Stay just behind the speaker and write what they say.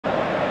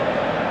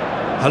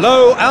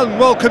Hello and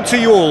welcome to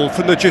you all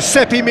from the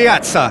Giuseppe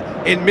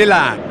Meazza in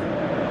Milan.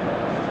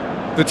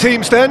 The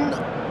teams then,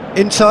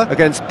 Inter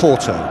against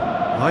Porto.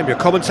 I'm your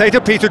commentator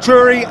Peter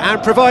Drury,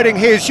 and providing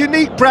his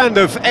unique brand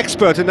of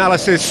expert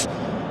analysis,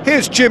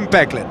 here's Jim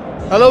Beglin.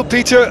 Hello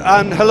Peter,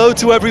 and hello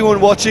to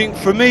everyone watching.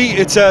 For me,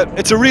 it's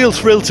a real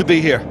thrill to be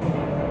here.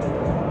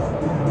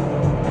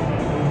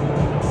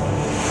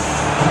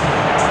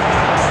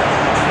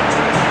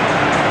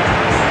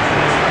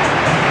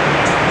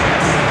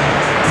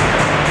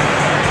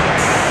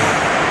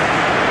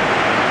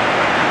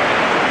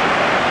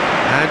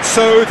 And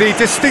so the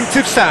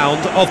distinctive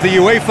sound of the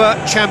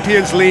UEFA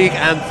Champions League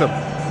anthem.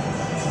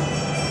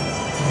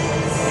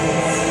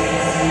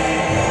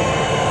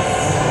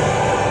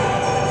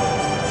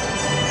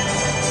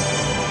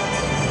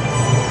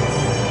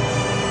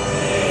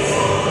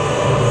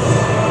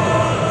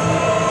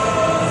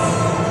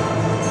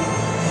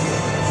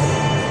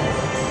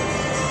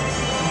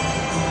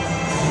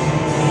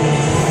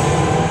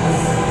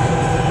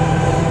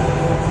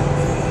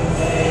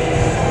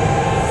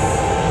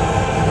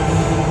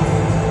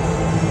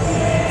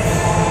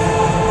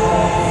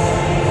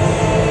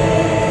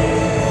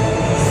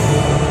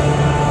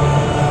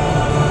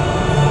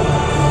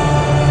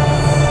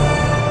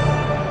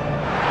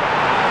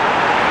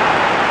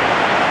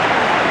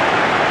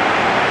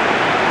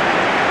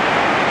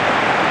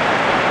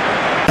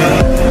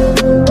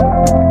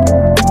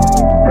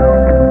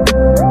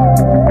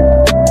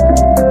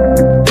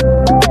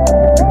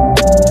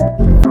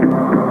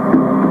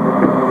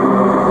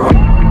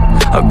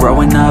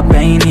 Growing up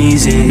ain't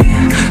easy,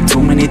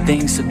 too many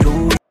things to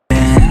do,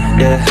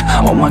 yeah.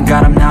 Oh my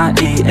god, I'm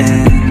not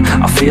eating,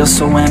 I feel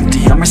so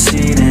empty, I'm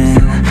receding,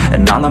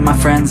 and all of my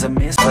friends are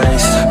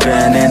misplaced.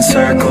 Been in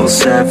circles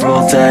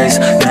several days,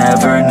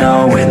 never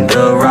knowing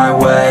the right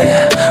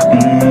way,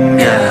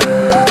 yeah.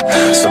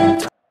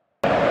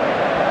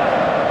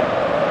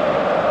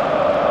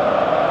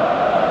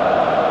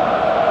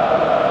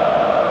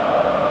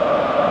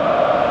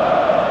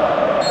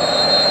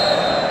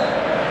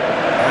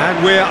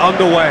 We're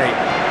underway.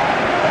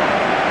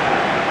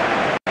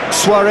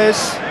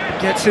 Suarez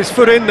gets his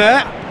foot in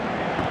there.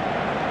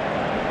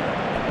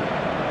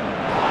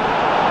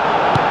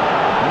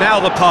 Now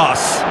the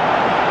pass.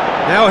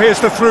 Now here's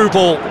the through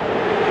ball.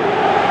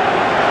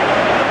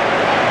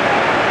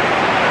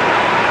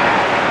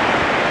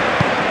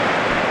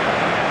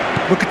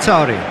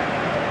 Mkhitaryan.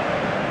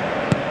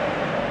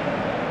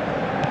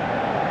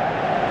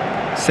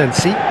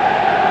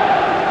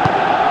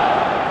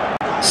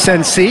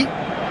 Sensi.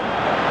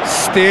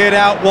 Steered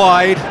out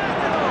wide.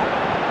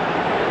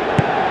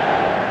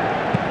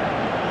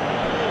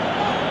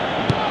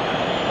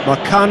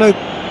 Marcano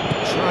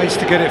tries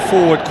to get it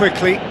forward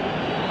quickly.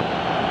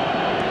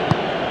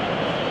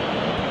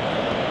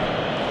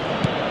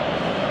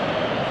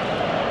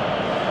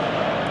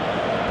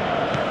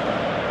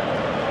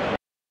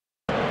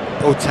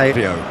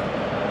 Otavio.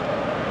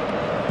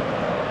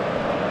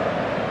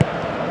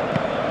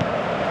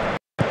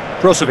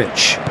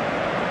 Brozovic.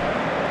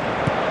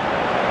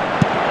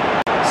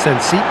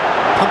 Sensi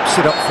pumps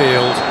it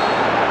upfield,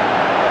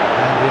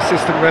 and the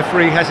assistant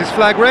referee has his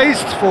flag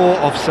raised for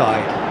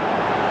offside.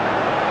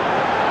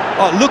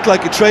 Oh, it looked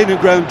like a training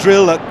ground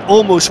drill that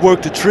almost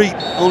worked a treat,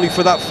 only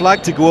for that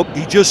flag to go up.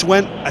 He just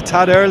went a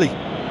tad early.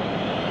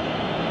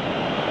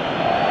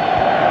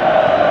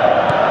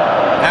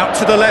 Out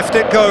to the left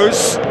it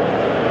goes,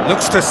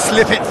 looks to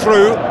slip it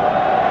through.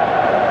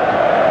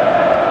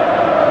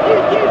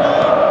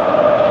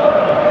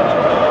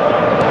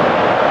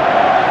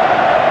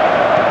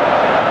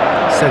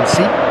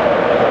 Sensi.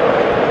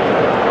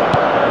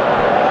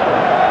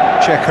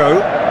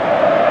 Checo.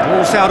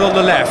 Ball's out on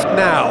the left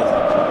now.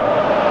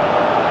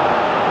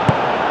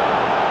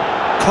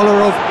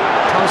 Kolarov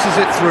passes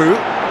it through.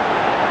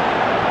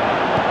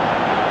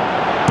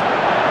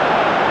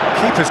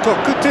 Keeper's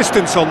got good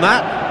distance on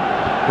that.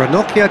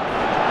 Ranocchia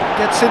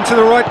gets into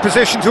the right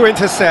position to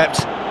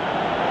intercept.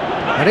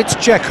 And it's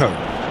Checo.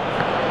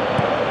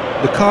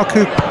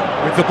 Lukaku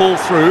with the ball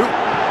through.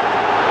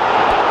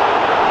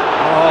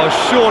 Oh,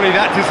 surely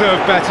that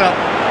deserved better.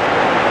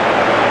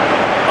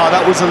 Oh,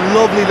 that was a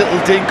lovely little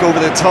dink over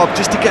the top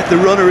just to get the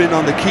runner in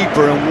on the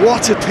keeper, and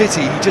what a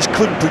pity he just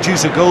couldn't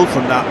produce a goal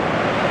from that.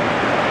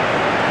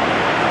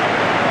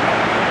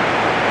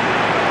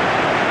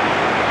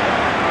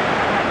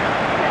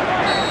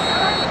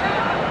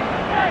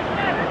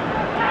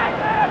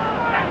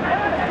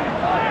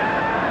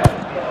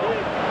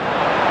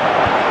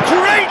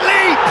 Great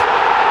leap!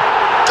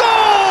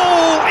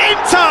 Goal!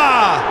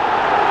 Inter!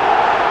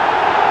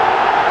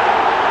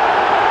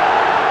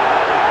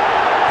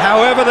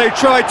 However they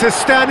tried to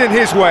stand in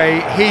his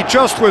way, he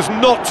just was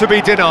not to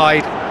be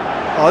denied.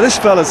 Oh, this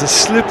fella's as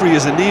slippery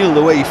as an eel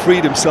the way he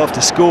freed himself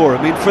to score.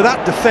 I mean, for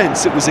that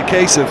defence, it was a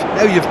case of,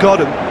 now you've got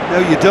him, now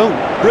you don't.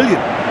 Brilliant.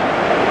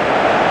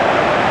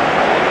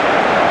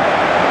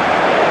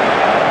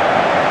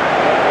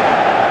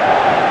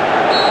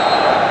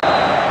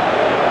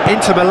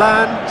 Inter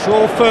Milan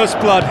draw first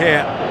blood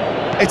here.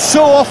 It's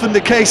so often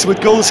the case with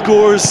goal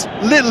scorers,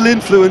 little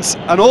influence,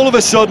 and all of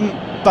a sudden,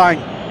 bang.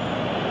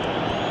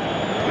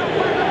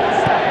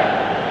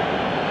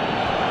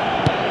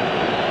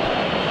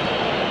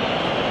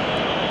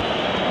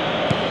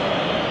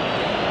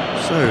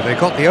 So they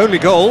got the only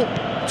goal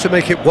to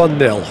make it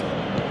 1-0.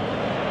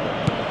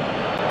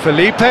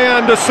 Felipe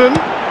Anderson,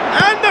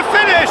 and the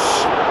finish!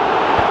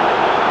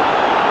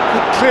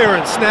 Good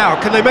clearance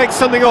now, can they make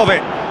something of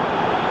it?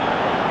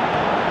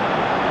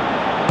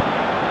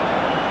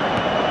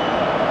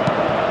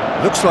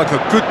 Looks like a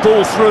good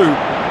ball through.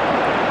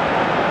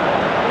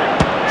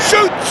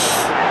 Shoots!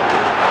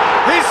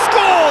 He's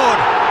scored!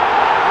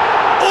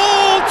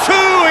 All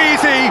too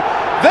easy!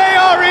 They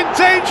are in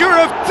danger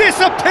of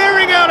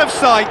disappearing out of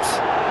sight!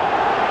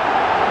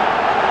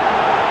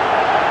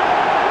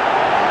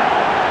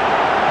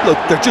 Look,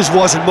 there just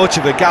wasn't much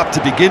of a gap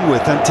to begin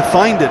with, and to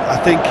find it, I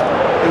think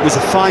it was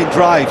a fine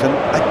drive, and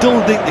I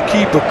don't think the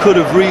keeper could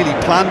have really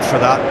planned for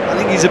that. I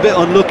think he's a bit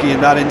unlucky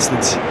in that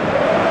instance.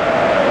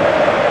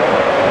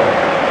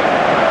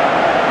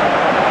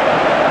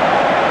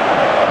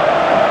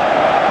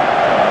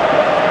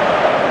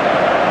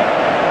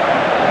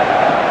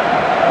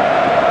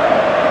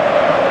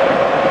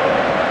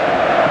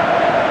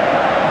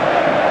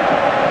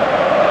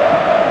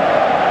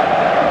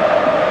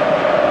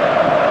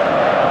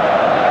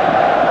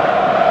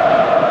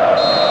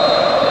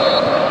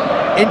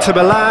 Inter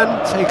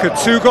Milan take a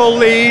 2-goal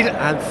lead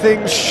and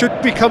things should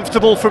be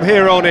comfortable from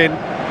here on in.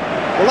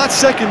 Well, that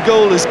second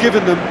goal has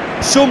given them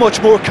so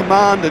much more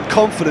command and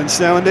confidence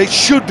now, and they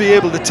should be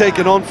able to take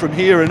it on from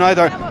here and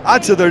either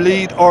add to their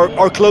lead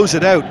or close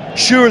it out.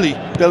 Surely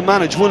they'll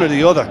manage one or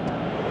the other.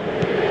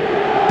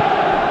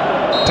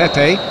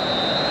 Pepe.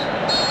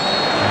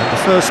 And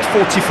the first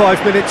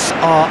 45 minutes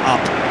are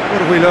up.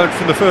 What have we learned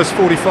from the first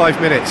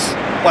 45 minutes?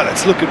 Well,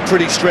 it's looking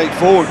pretty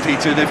straightforward,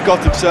 Peter. They've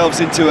got themselves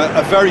into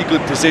a very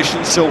good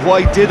position, so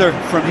why dither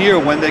from here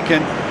when they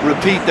can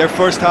repeat their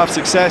first half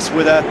success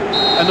with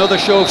another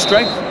show of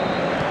strength?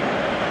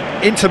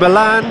 Inter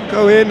Milan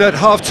go in at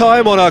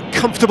half-time on a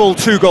comfortable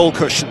 2-goal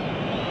cushion.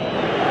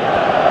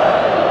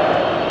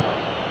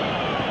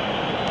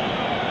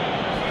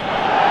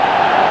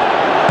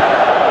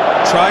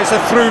 Tries a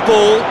through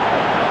ball.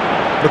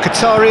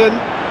 Mkhitaryan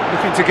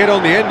looking to get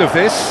on the end of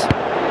this.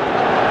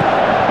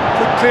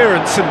 Good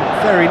clearance and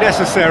very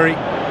necessary.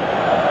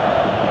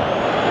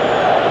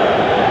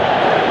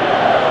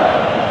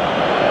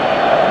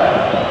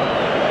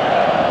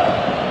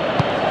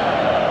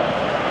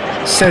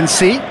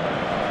 Sensi.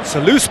 It's a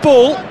loose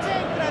ball.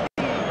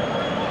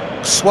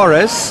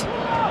 Suarez.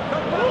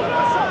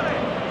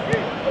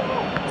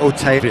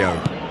 Otavio.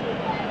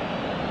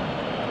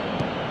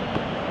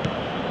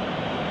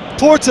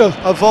 Porto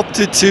have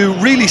opted to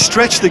really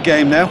stretch the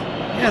game now.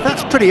 Yeah,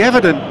 that's pretty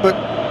evident, but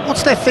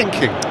what's their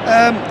thinking?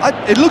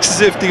 It looks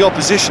as if the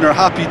opposition are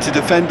happy to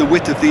defend the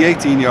width of the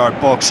 18-yard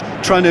box,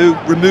 trying to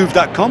remove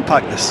that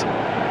compactness.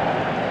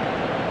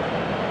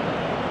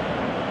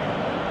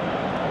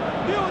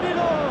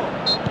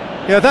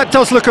 Yeah, that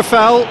does look a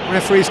foul.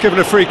 Referee's given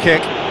a free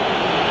kick.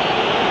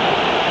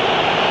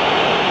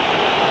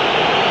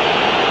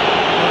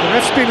 Well, the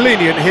ref's been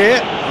lenient here.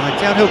 I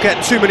doubt he'll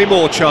get too many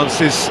more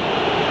chances.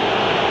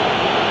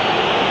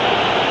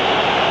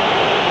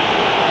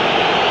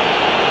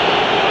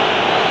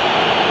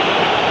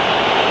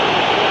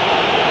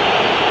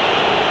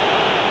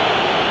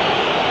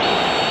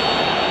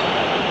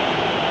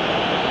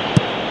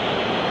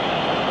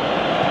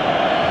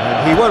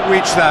 And he won't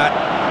reach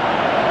that.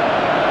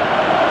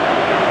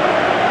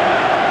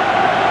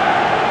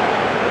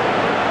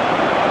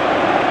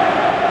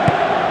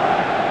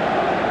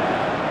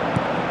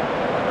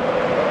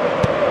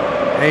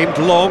 Aimed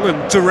long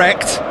and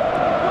direct.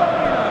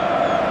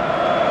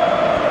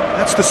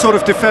 That's the sort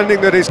of defending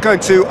that is going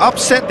to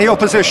upset the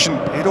opposition.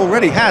 It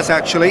already has,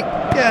 actually.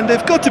 Yeah, and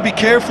they've got to be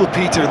careful,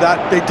 Peter,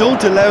 that they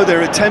don't allow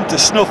their attempt to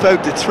snuff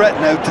out the threat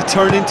now to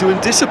turn into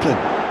indiscipline.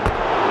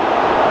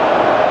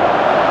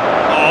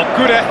 Oh,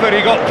 good effort,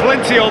 he got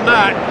plenty on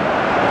that.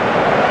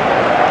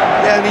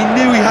 Yeah, and he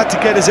knew he had to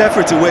get his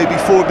efforts away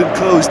before being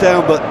closed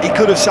down, but he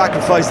could have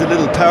sacrificed a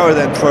little power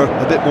then for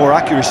a bit more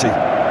accuracy.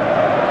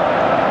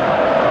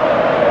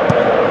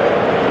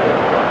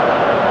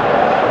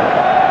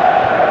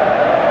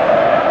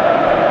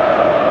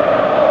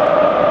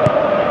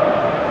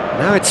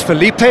 Now it's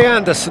Felipe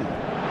Anderson.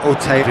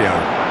 Otavio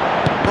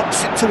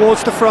knocks it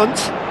towards the front.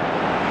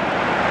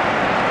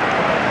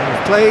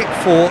 And play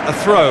for a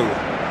throw.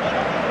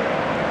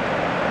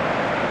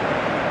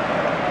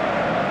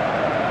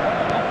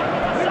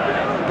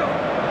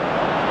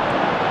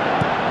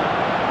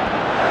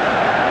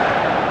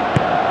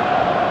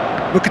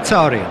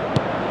 Mkhitaryan.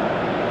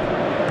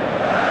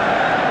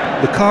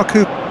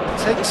 Lukaku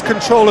takes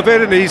control of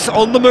it and he's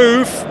on the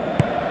move.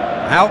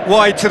 Out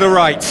wide to the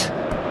right.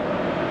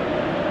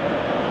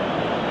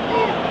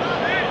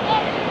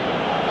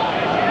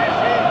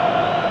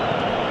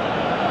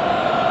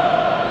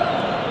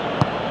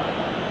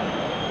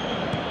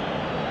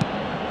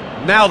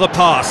 Now the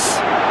pass.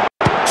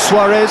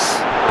 Suarez,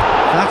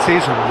 that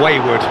is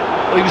wayward.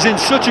 Well, he was in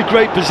such a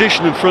great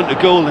position in front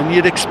of goal, and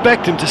you'd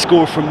expect him to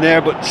score from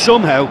there, but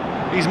somehow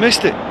he's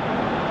missed it.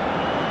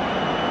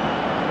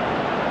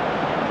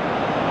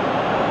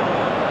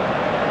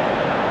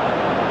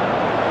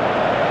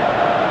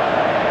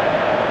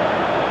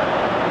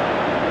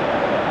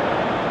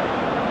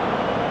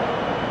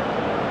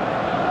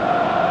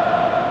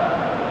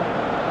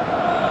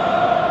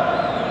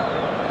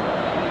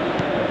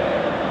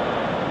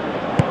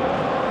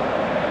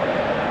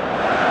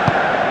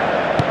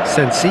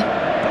 Sensi.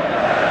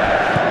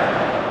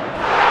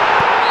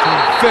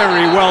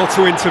 Very well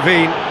to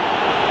intervene.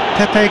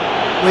 Pepe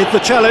with the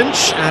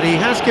challenge, and he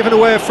has given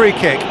away a free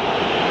kick.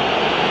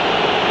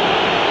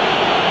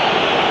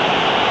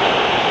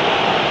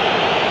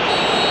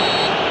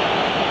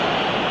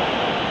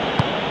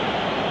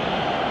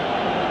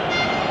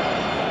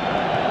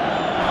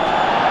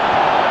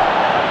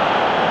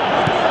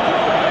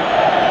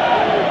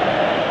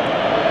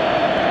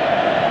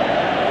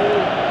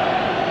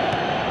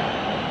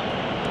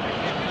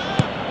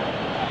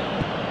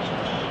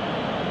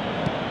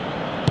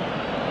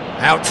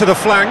 Out to the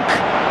flank.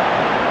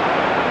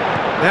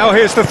 Now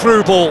here's the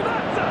through ball.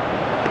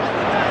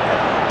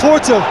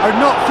 Porto are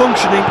not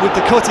functioning with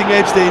the cutting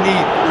edge they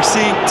need. We're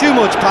seeing too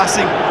much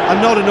passing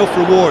and not enough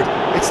reward.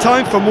 It's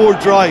time for more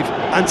drive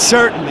and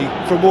certainly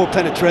for more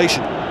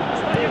penetration.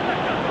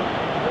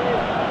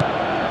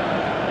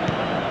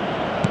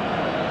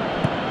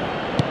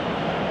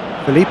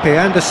 Felipe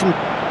Anderson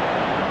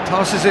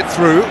passes it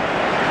through.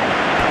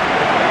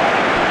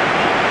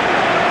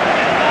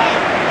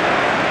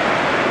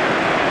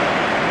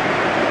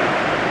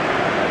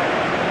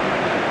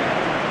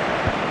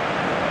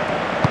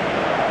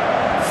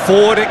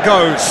 Forward it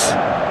goes.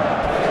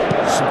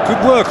 Some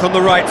good work on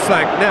the right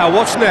flank. Now,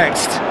 what's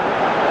next?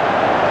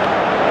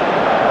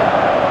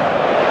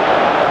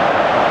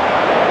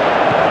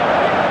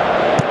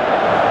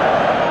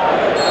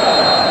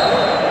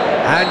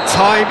 And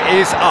time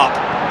is up.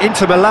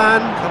 Inter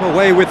Milan come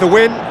away with the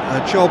win.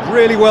 A job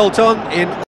really well done in